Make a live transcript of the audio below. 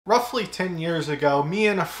Roughly 10 years ago, me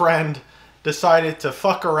and a friend decided to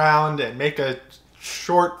fuck around and make a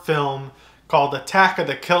short film called Attack of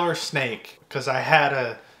the Killer Snake, because I had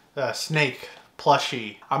a snake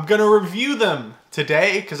plushie. I'm gonna review them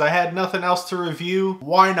today because I had nothing else to review.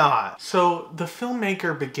 Why not? So the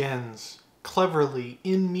filmmaker begins cleverly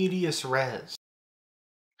in medias res.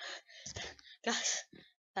 Guys,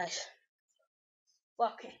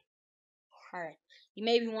 okay. Alright, you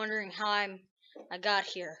may be wondering how I got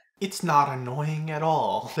here. It's not annoying at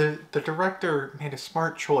all. The director made a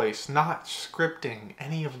smart choice not scripting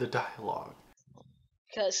any of the dialogue.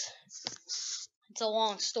 Because it's a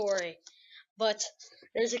long story, but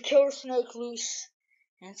there's a killer snake loose,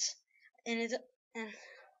 and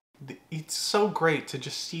it's so great to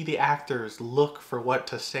just see the actors look for what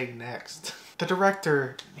to say next. The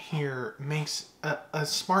director here makes a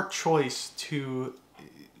smart choice to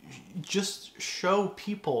just show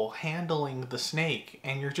people handling the snake,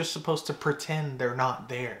 and you're just supposed to pretend they're not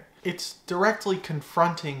there. It's directly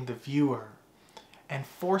confronting the viewer and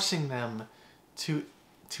forcing them to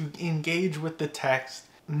engage with the text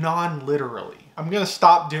non-literally. I'm gonna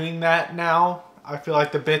stop doing that now. I feel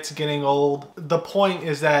like the bit's getting old. The point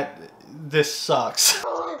is that this sucks.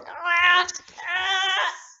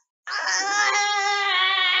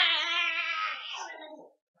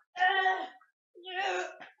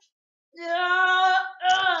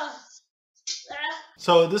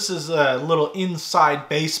 So this is a little inside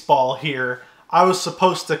baseball here. I was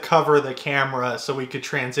supposed to cover the camera so we could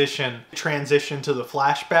transition to the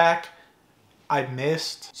flashback. I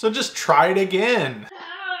missed. So just try it again.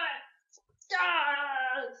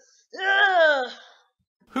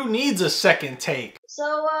 Who needs a second take?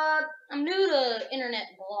 So, I'm new to internet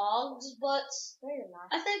blogs, but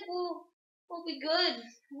I think we'll be good. I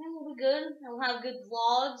think we'll be good. We'll have good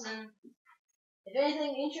vlogs, and if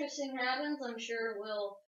anything interesting happens, I'm sure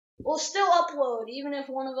we'll still upload, even if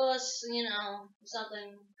one of us,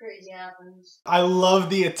 something crazy happens. I love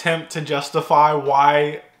the attempt to justify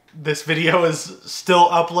why this video is still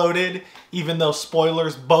uploaded, even though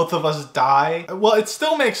spoilers, both of us die. Well, it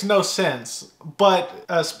still makes no sense, but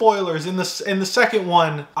spoilers, in the second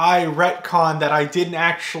one, I retconned that I didn't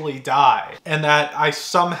actually die, and that I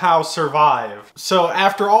somehow survive. So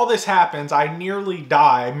after all this happens, I nearly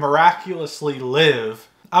die, miraculously live.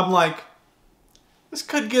 I'm like, this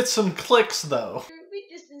could get some clicks though. We've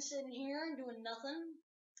just been sitting here and doing nothing.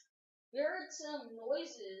 We heard some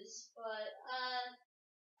noises, but I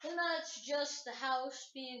think that's just the house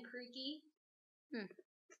being creaky.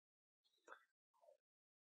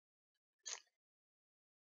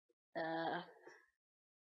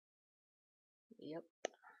 Yep.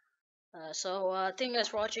 So thank you guys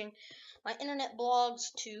for watching my internet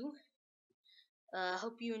blogs too.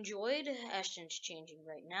 Hope you enjoyed. Ashton's changing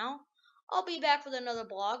right now. I'll be back with another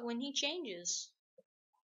blog when he changes.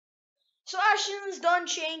 So Ashton's done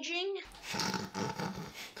changing.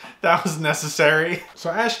 That was necessary. So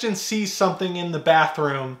Ashton sees something in the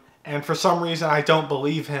bathroom, and for some reason I don't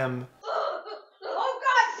believe him. Oh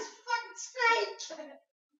god, this fucking snake!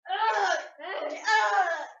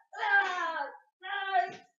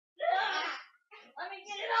 Let me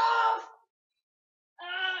get it off!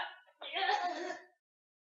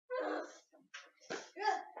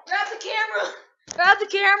 Grab the camera! Grab the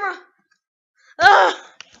camera!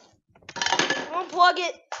 Unplug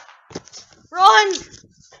it! Run!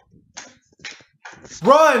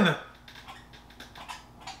 Run!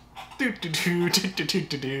 Do do do do do do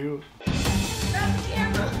do do. Grab the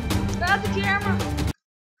camera! Grab the camera!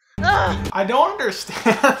 I don't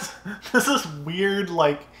understand. This is weird,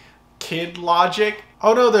 like, kid logic.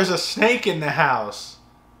 Oh no, there's a snake in the house.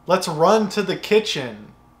 Let's run to the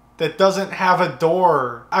kitchen that doesn't have a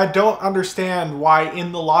door. I don't understand why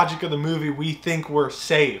in the logic of the movie we think we're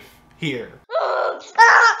safe here.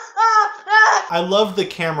 I love the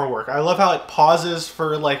camera work. I love how it pauses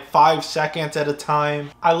for like 5 seconds at a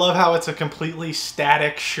time. I love how it's a completely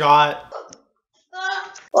static shot.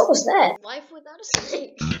 What was that? Life without a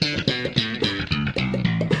snake.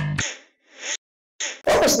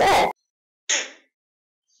 What was that?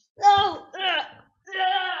 No!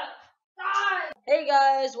 Hey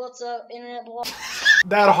guys, what's up, internet blog?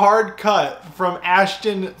 That hard cut from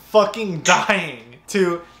Ashton fucking dying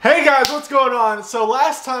to, hey guys, what's going on? So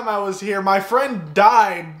last time I was here, my friend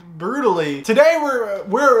died brutally. Today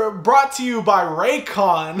we're brought to you by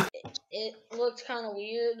Raycon. It looked kind of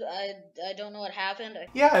weird. I don't know what happened.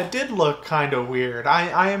 Yeah, it did look kind of weird.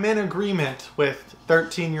 I am in agreement with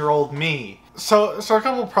 13-year-old me. So a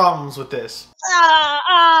couple problems with this.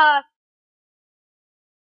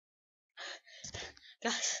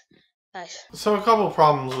 Guys, Nice. So a couple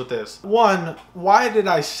problems with this. One, why did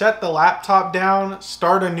I set the laptop down,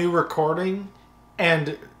 start a new recording,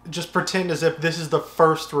 and just pretend as if this is the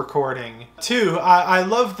first recording? Two, I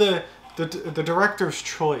love the director's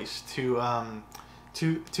choice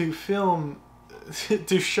to film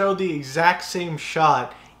to show the exact same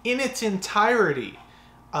shot in its entirety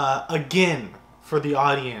again for the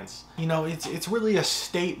audience. You know, it's really a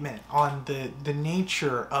statement on the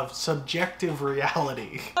nature of subjective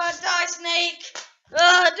reality. Die, snake!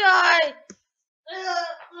 Die!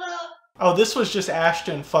 Oh, this was just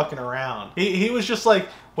Ashton fucking around. He was just like,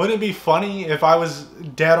 wouldn't it be funny if I was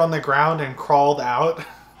dead on the ground and crawled out?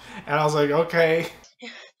 And I was like, okay.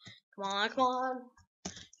 Come on, come on.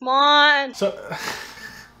 Come on! So,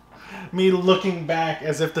 me looking back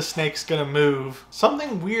as if the snake's gonna move.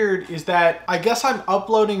 Something weird is that I guess I'm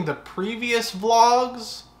uploading the previous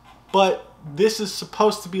vlogs, but this is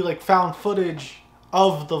supposed to be like found footage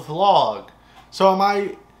of the vlog. So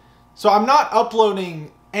I'm not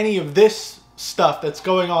uploading any of this stuff that's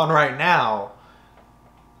going on right now.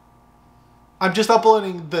 I'm just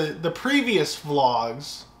uploading the previous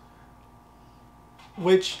vlogs,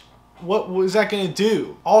 which, what was that going to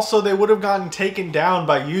do? Also, they would have gotten taken down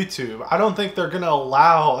by YouTube. I don't think they're going to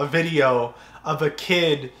allow a video of a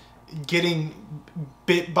kid getting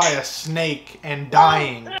bit by a snake and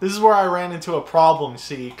dying. This is where I ran into a problem,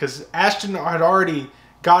 see, because Ashton had already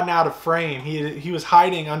gotten out of frame. He was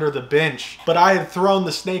hiding under the bench, but I had thrown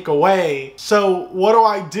the snake away. So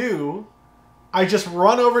what do? I just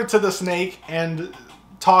run over to the snake and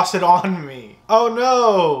toss it on me. Oh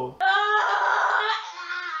no!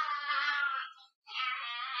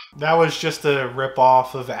 That was just a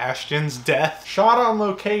rip-off of Ashton's death. Shot on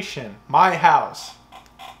location, my house.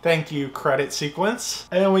 Thank you, credit sequence.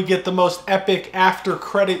 And then we get the most epic after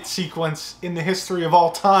credit sequence in the history of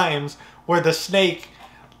all times, where the snake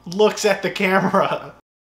looks at the camera.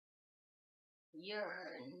 You're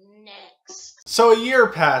next. So a year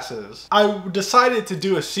passes. I decided to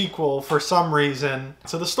do a sequel for some reason.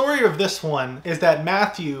 So the story of this one is that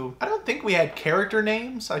Matthew, I don't think we had character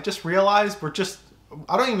names. I just realized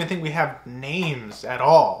I don't even think we have names at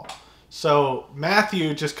all. So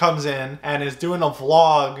Matthew just comes in and is doing a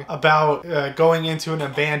vlog about going into an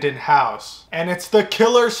abandoned house. And it's the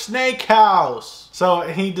killer snake house. So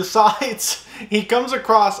he decides, he comes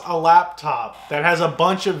across a laptop that has a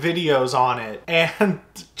bunch of videos on it and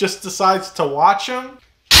just decides to watch them.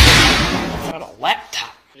 It's not a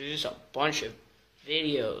laptop. There's just a bunch of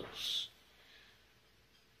videos.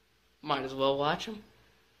 Might as well watch them.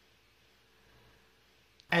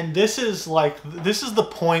 And this is the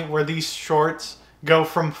point where these shorts go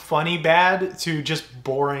from funny bad to just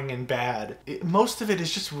boring and bad. Most of it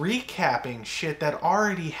is just recapping shit that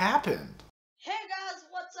already happened. Hey guys,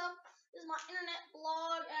 what's up? This is my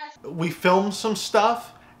internet blog. We filmed some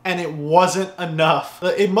stuff and it wasn't enough.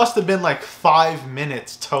 It must have been like 5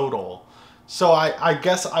 minutes total. So I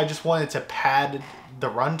guess I just wanted to pad the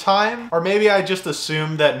runtime, or maybe I just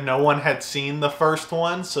assumed that no one had seen the first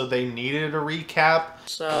one, so they needed a recap.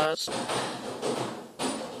 Sus.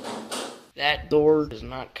 That door is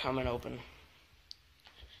not coming open.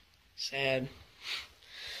 Sad.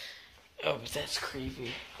 Oh, but that's creepy.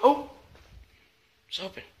 Oh! It's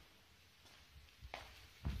open.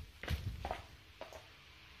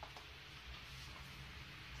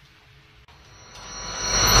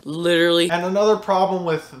 Literally. And another problem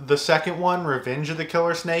with the second one, Revenge of the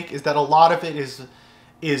Killer Snake, is that a lot of it is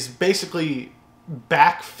basically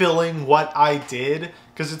backfilling what I did,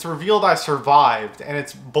 because it's revealed I survived, and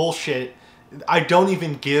it's bullshit. I don't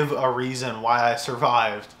even give a reason why I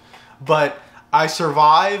survived. But I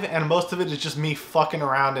survive, and most of it is just me fucking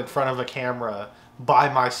around in front of a camera by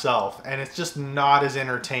myself, and it's just not as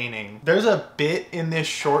entertaining. There's a bit in this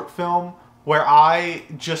short film where I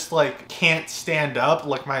just like can't stand up,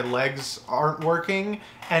 like my legs aren't working,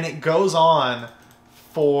 and it goes on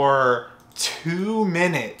for 2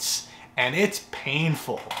 minutes, and it's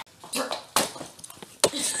painful.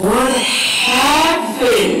 What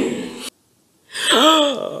happened?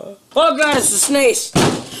 Oh god, it's the snakes!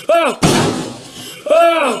 Oh!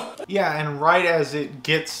 Oh! Yeah, and right as it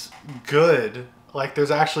gets good, like there's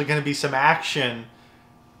actually going to be some action,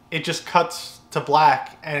 it just cuts to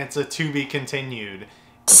black, and it's a to be continued.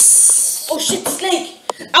 Oh shit, the snake!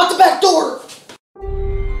 Out the back door!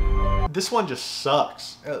 This one just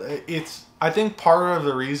sucks. I think part of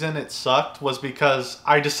the reason it sucked was because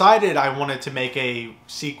I decided I wanted to make a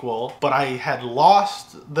sequel, but I had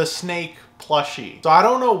lost the snake plushie. So I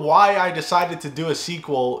don't know why I decided to do a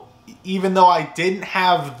sequel, even though I didn't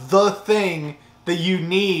have the thing that you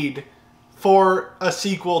need for a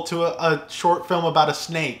sequel to a short film about a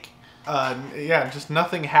snake. Yeah, just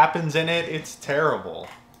nothing happens in it. It's terrible.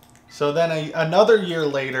 So then another year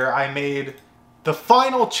later, I made the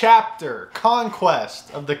final chapter,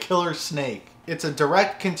 Conquest of the Killer Snake. It's a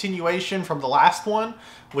direct continuation from the last one,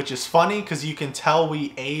 which is funny because you can tell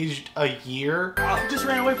we aged a year. I just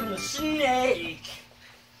ran away from the snake.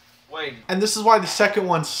 Wait. And this is why the second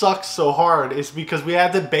one sucks so hard, is because we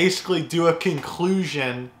had to basically do a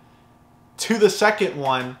conclusion to the second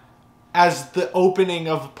one as the opening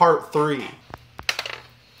of part 3.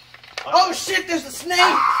 Oh shit, there's a snake!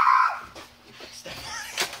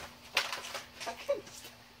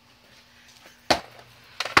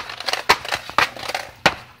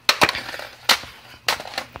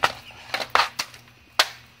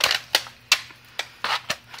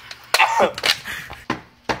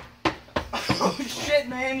 Oh shit,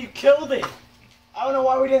 man, you killed it! I don't know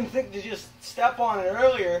why we didn't think to just step on it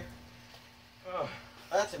earlier. Oh,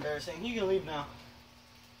 that's embarrassing. You can leave now.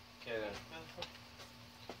 Okay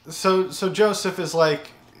then. So Joseph is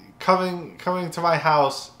like coming to my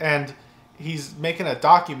house, and he's making a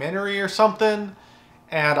documentary or something,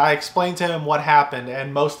 and I explained to him what happened,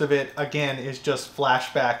 and most of it again is just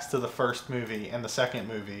flashbacks to the first movie and the second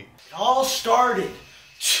movie. It all started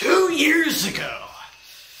 2 years ago.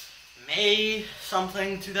 May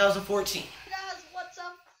something 2014. Guys, what's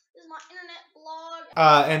up? This is my internet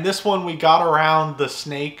blog. And this one we got around the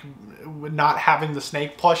snake, not having the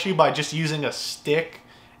snake plushie by just using a stick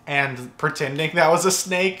and pretending that was a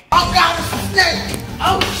snake. Oh god, it's a snake!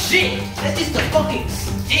 Oh shit! That's just a fucking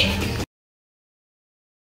stick!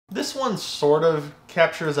 This one sort of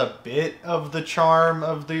captures a bit of the charm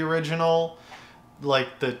of the original,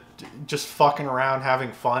 like the just fucking around,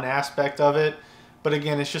 having fun aspect of it. But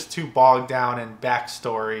again, it's just too bogged down in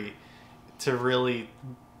backstory to really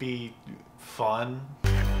be fun.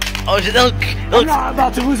 Oh, look! I'm not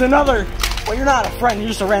about to lose another! Well, you're not a friend, you're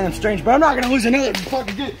just a random stranger, but I'm not gonna lose another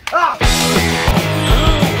fucking good. Ah!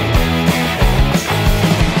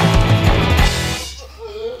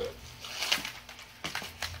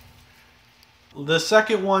 The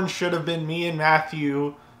second one should have been me and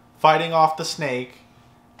Matthew fighting off the snake,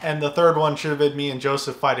 and the third one should have been me and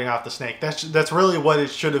Joseph fighting off the snake. That's really what it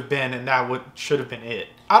should have been, and that should have been it.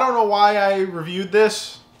 I don't know why I reviewed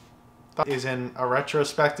this. It is in a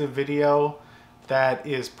retrospective video that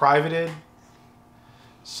is privated,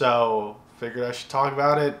 so figured I should talk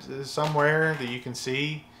about it somewhere that you can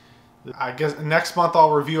see. I guess next month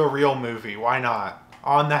I'll review a real movie. Why not?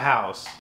 On the House.